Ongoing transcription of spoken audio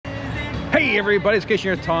Hey everybody, it's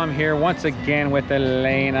Vacationeers Tom here once again with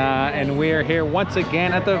Elena, and we're here once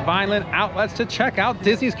again at the Vineland outlets to check out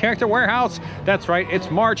Disney's Character Warehouse. That's right, it's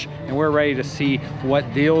March and we're ready to see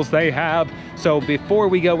what deals they have. So before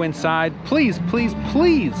we go inside, please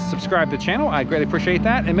subscribe to the channel. I greatly appreciate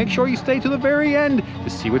that, and make sure you stay to the very end to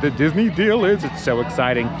see what the Disney deal is. It's so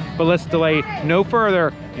exciting. But let's delay no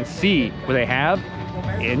further and see what they have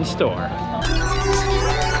in store.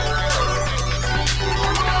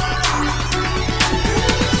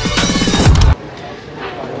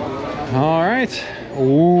 All right.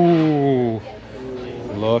 Ooh,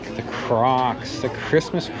 look at the Crocs, the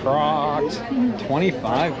Christmas Crocs,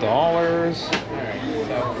 $25. So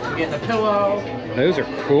we're getting a pillow. Those are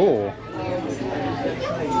cool.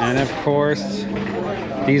 And of course,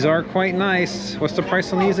 these are quite nice. What's the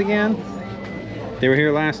price on these again? They were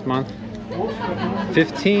here last month.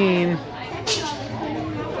 15.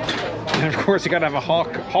 And of course, you gotta have a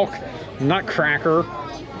Hulk nutcracker.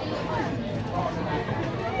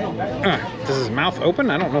 Does his mouth open?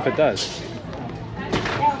 I don't know if it does.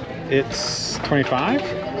 It's 25.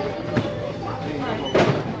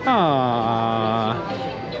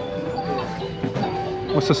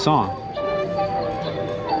 What's the song?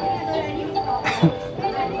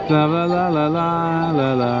 La la la la la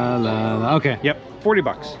la la la. Okay, yep, 40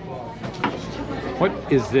 bucks. What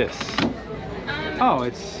is this? Oh,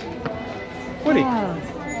 it's Woody. Huh,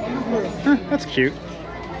 that's cute.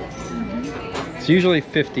 It's usually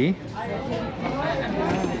 50.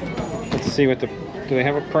 Let's see what do they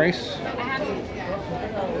have a price?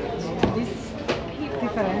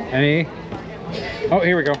 Any? Oh,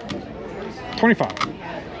 here we go. 25.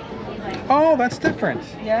 Oh, that's different.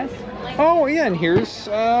 Yes. Oh, yeah, and here's,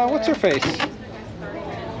 what's her face?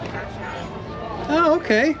 Oh,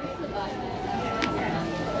 okay.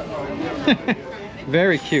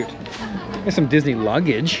 Very cute. There's some Disney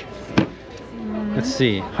luggage. Let's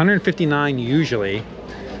see, 159 usually.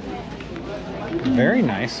 Very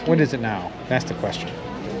nice. What is it now? That's the question.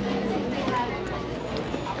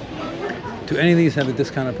 Do any of these have a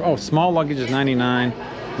discount? Oh, small luggage is 99.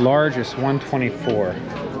 Large is 124.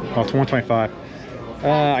 Oh, it's 125.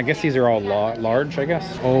 I guess these are all large, I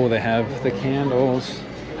guess. Oh, they have the candles.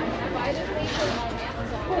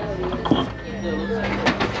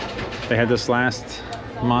 They had this last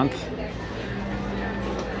month.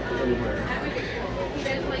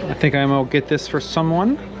 I think I will get this for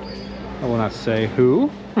someone. I will not say who.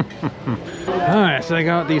 Alright, so I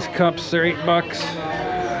got these cups. They're $8.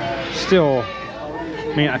 Still,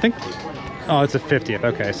 I mean, I think, oh, it's a 50th.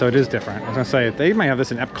 Okay, so it is different. I was gonna say, they might have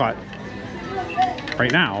this in Epcot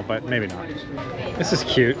right now, but maybe not. This is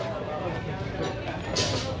cute.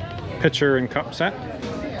 Pitcher and cup set.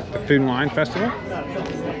 The Food and Wine Festival.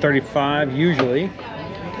 35 usually.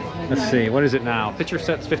 Let's see, what is it now? Pitcher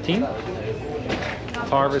set's 15.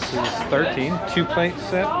 Harvest is 13. 2-plate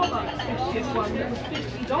set.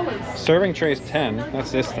 Serving tray is 10.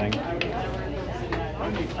 That's this thing.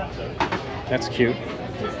 That's cute.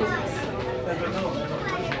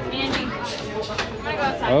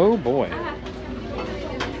 Oh boy.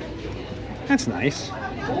 That's nice.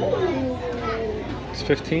 It's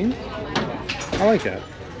 15. I like that.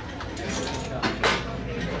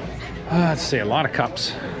 Let's see, a lot of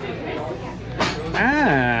cups.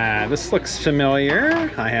 Ah, this looks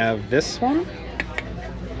familiar. I have this one.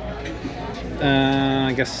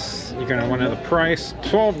 I guess you're gonna want to know the price.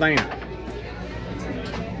 $12.99.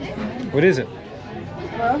 What is it?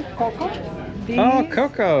 Well, cocoa. Oh,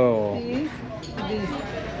 cocoa. These.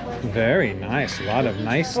 Very nice. A lot of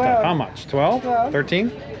nice stuff. How much? 12?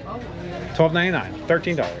 13? $12.99.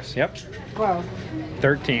 $13. Yep. 12.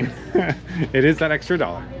 13. It is that extra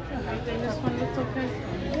 $1.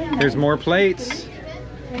 There's more plates.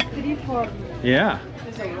 Yeah.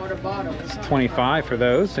 It's 25 for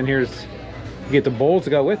those, and here's you get the bowls to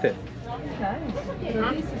go with it.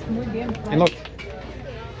 And look,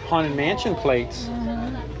 Haunted Mansion plates.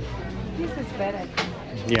 This is better.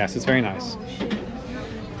 Yes, it's very nice.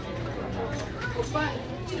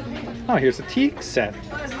 Oh, here's a tea set.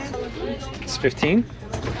 It's 15.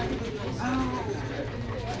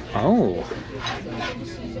 Oh.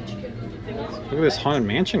 Look at this Haunted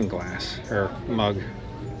Mansion glass, or mug.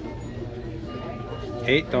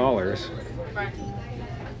 $8.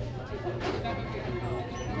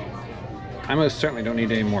 I most certainly don't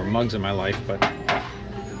need any more mugs in my life, but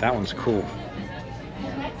that one's cool.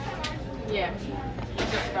 Yeah.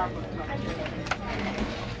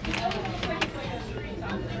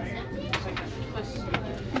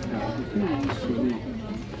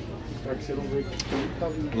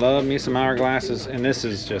 Love me some hourglasses, and this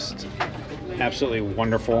is just absolutely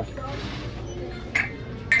wonderful.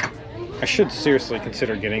 I should seriously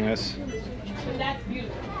consider getting this.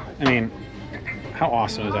 I mean, how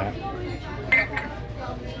awesome is that?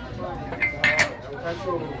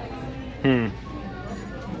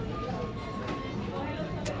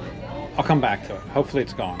 I'll come back to it. Hopefully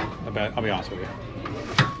it's gone. I'll be honest with you.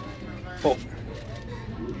 Oh.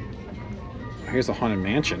 Here's the Haunted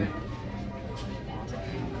Mansion.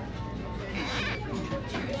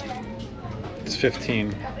 It's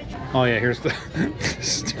 15. Oh yeah, here's the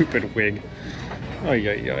stupid wig. Oh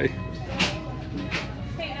yeah.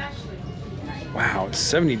 Wow, it's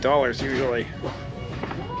 $70 usually.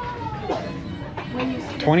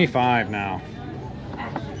 25 now.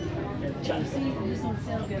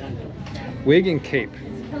 Wig and cape.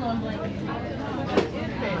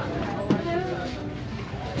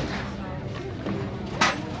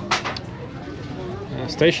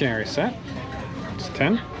 Stationery set. It's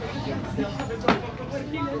 10.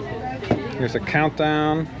 Here's a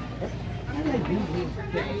countdown.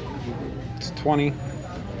 It's 20.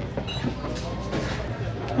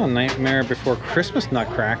 Oh, Nightmare Before Christmas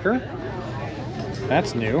Nutcracker.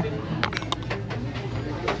 That's new.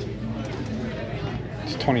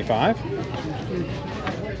 It's 25.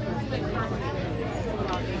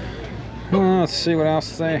 Let's see what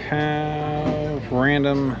else they have.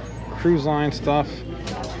 Random cruise line stuff.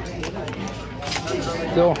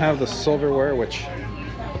 Still have the silverware, which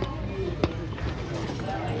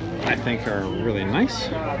I think are really nice.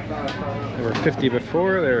 They were 50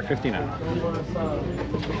 before, they were 50 now.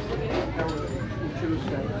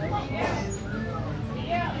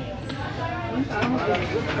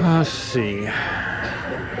 Let's see.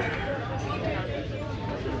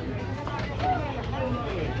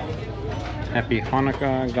 Happy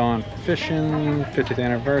Hanukkah, Gone Fishing, 50th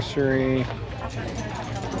anniversary.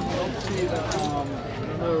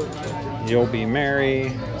 You'll Be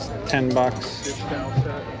Merry, it's $10.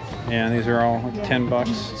 Yeah, these are all like $10,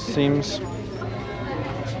 seems.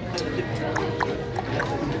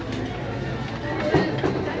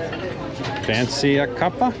 Fancy a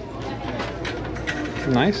cuppa.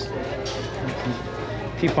 Nice.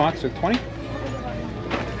 Teapots are 20.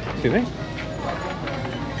 Do they?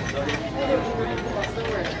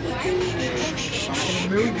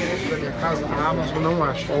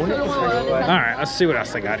 Alright, let's see what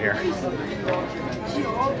else they got here.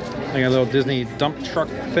 They got a little Disney dump truck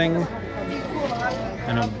thing.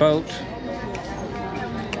 And a boat.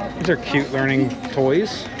 These are cute learning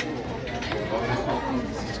toys.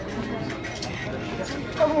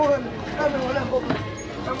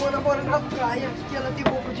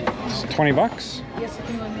 It's $20.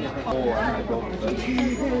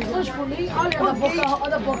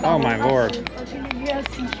 Oh my lord.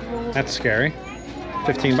 That's scary.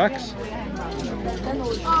 $15.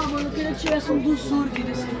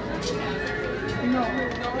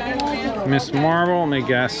 Miss Marvel, let me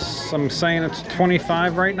guess. I'm saying it's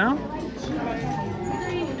 25 right now?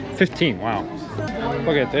 15, wow.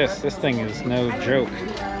 Look at this. This thing is no joke.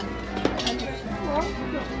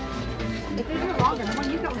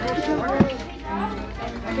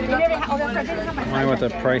 I wonder what the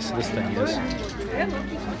price of this thing is.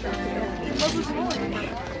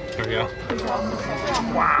 There we go.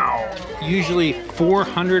 Wow. Usually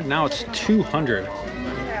 400, now it's 200.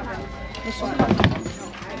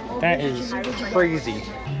 That is crazy.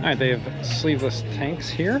 Alright, they have sleeveless tanks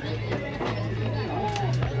here.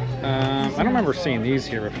 I don't remember seeing these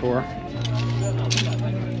here before.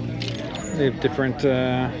 They have different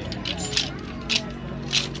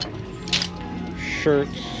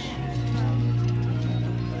shirts.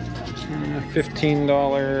 $15,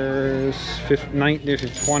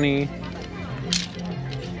 there's 20.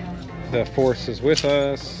 The Force is with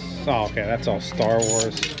us. Oh, okay, that's all Star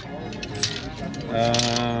Wars.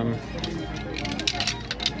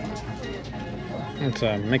 It's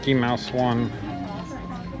a Mickey Mouse one.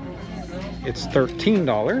 It's $13.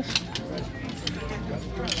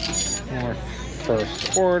 More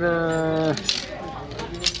First Order.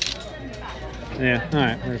 Yeah,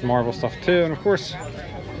 alright, there's Marvel stuff too. And of course,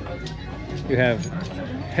 you have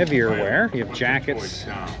heavier wear. You have jackets.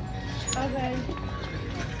 Okay.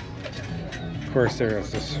 Of course,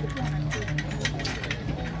 there's this.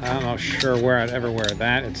 I'm not sure where I'd ever wear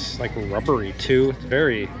that. It's like rubbery too. It's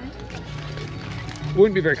very.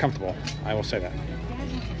 Wouldn't be very comfortable. I will say that.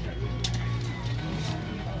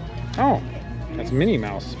 Oh, that's Minnie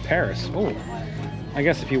Mouse Paris. Oh, I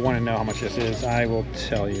guess if you want to know how much this is, I will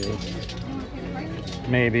tell you.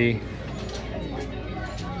 Maybe.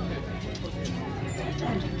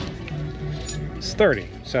 It's 30.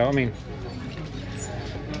 So I mean,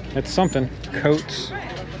 it's something. Coats,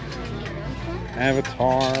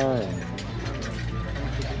 Avatar.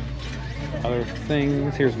 other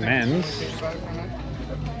things. Here's men's.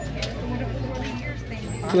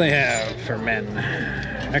 What do they have for men?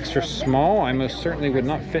 Extra small. I most certainly would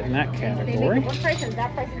not fit in that category.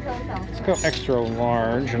 Let's go extra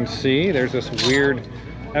large and see. There's this weird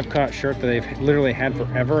Epcot shirt that they've literally had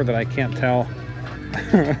forever that I can't tell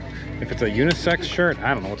if it's a unisex shirt.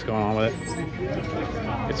 I don't know what's going on with it.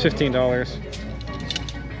 It's $15.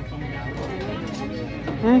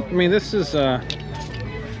 I mean, this is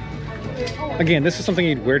again, this is something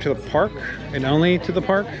you'd wear to the park and only to the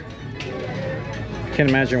park. Can't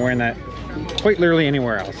imagine wearing that quite literally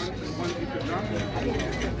anywhere else.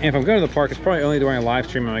 And if I'm going to the park, it's probably only during a live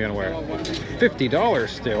stream am I going to wear it. $50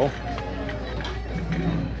 still.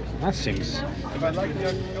 That seems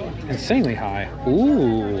insanely high.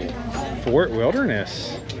 Ooh, Fort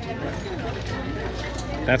Wilderness.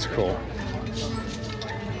 That's cool.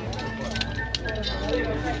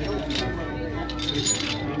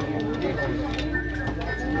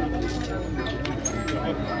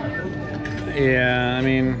 Yeah, I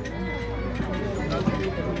mean,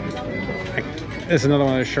 this is another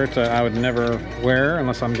one of those shirts that I would never wear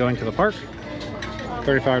unless I'm going to the park.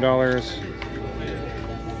 $35.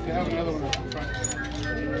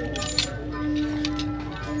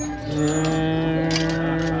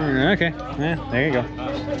 Okay, yeah, there you go.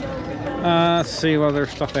 Let's see what other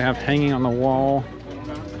stuff they have hanging on the wall.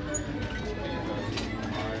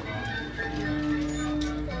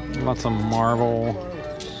 Lots of marble.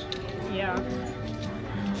 Yeah.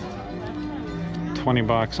 20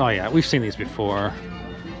 bucks. Oh yeah, we've seen these before.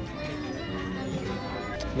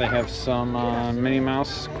 They have some Minnie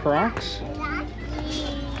Mouse Crocs.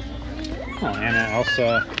 Oh, and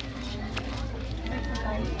Elsa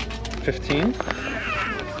 15.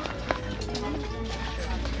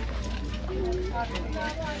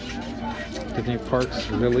 Disney Parks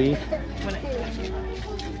really.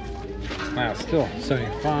 Wow, still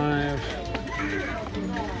 75,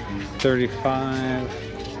 35.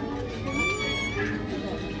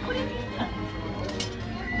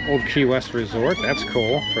 Old Key West Resort, that's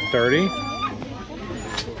cool, for 30.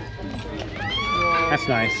 That's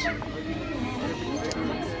nice.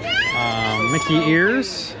 Mickey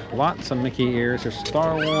ears, lots of Mickey ears. There's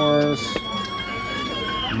Star Wars,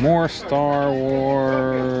 more Star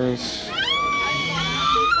Wars.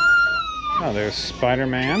 Oh, there's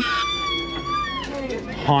Spider-Man,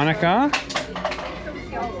 Hanukkah.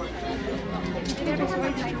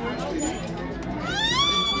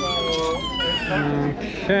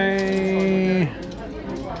 Okay.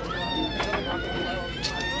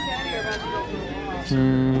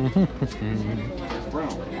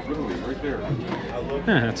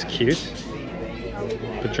 That's cute.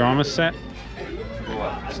 Pajama set.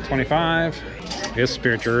 It's 25. Here's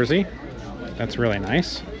Spirit jersey. That's really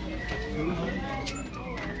nice.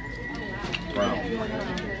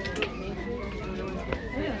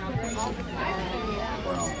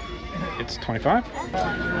 It's 25.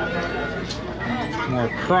 More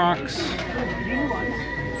Crocs.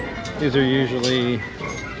 These are usually,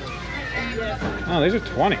 oh, these are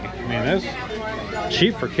 20. I mean, that's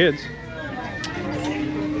cheap for kids.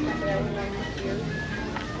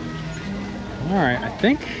 All right, I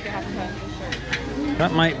think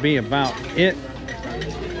that might be about it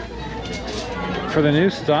for the new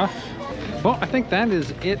stuff. Well, I think that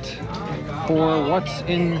is it for what's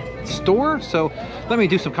in store. So let me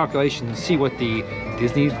do some calculations and see what the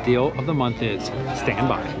Disney deal of the month is. Stand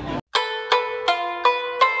by.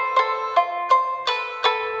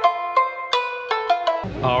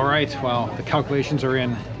 All right, well, the calculations are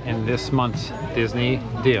in, and this month's Disney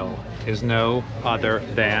deal is no other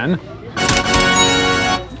than,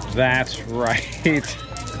 that's right,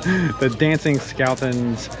 the Dancing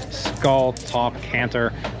Skeletons Skull Top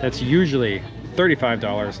Canter. That's usually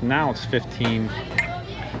 $35, now it's $15.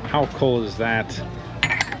 How cool is that?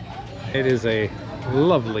 It is a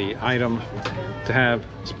lovely item to have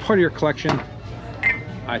as part of your collection.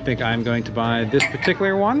 I think I'm going to buy this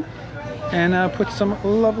particular one and put some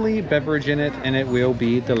lovely beverage in it, and it will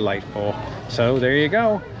be delightful. So there you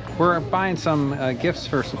go. We're buying some gifts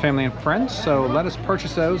for some family and friends, so let us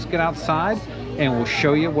purchase those, get outside, and we'll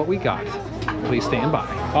show you what we got. Please stand by.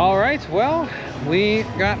 All right, well, we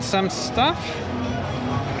got some stuff.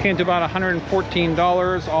 Came to about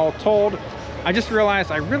 $114 all told. I just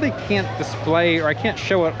realized I really can't display, or I can't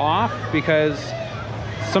show it off, because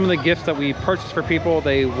some of the gifts that we purchased for people,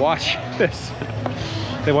 they watch this.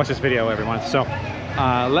 They watch this video every month. So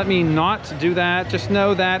let me not do that. Just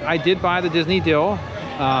know that I did buy the Disney deal.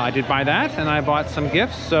 I did buy that, and I bought some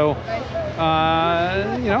gifts. So,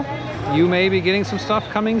 you know, you may be getting some stuff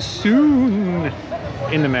coming soon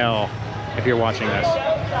in the mail if you're watching this.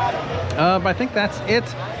 But I think that's it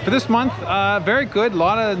for this month. Very good, a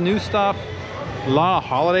lot of new stuff, a lot of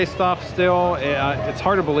holiday stuff still. It's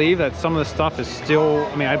hard to believe that some of this stuff is still,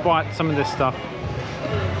 I mean, I bought some of this stuff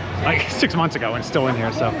like 6 months ago and it's still in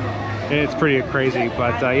here, so it's pretty crazy.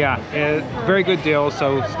 But yeah, very good deal.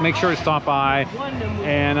 So make sure to stop by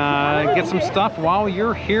and get some stuff while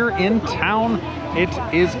you're here in town. It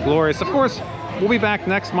is glorious. Of course, we'll be back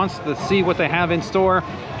next month to see what they have in store.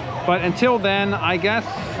 But until then, I guess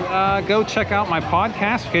go check out my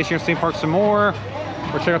podcast, Vacationeers Theme Parks some more,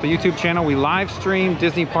 or check out the YouTube channel. We live stream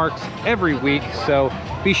Disney parks every week, so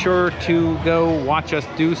be sure to go watch us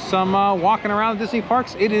do some walking around Disney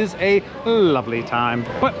parks. It is a lovely time.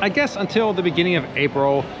 But I guess until the beginning of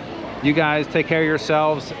April, you guys take care of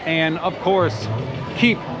yourselves, and of course,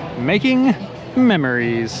 keep making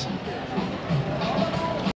memories.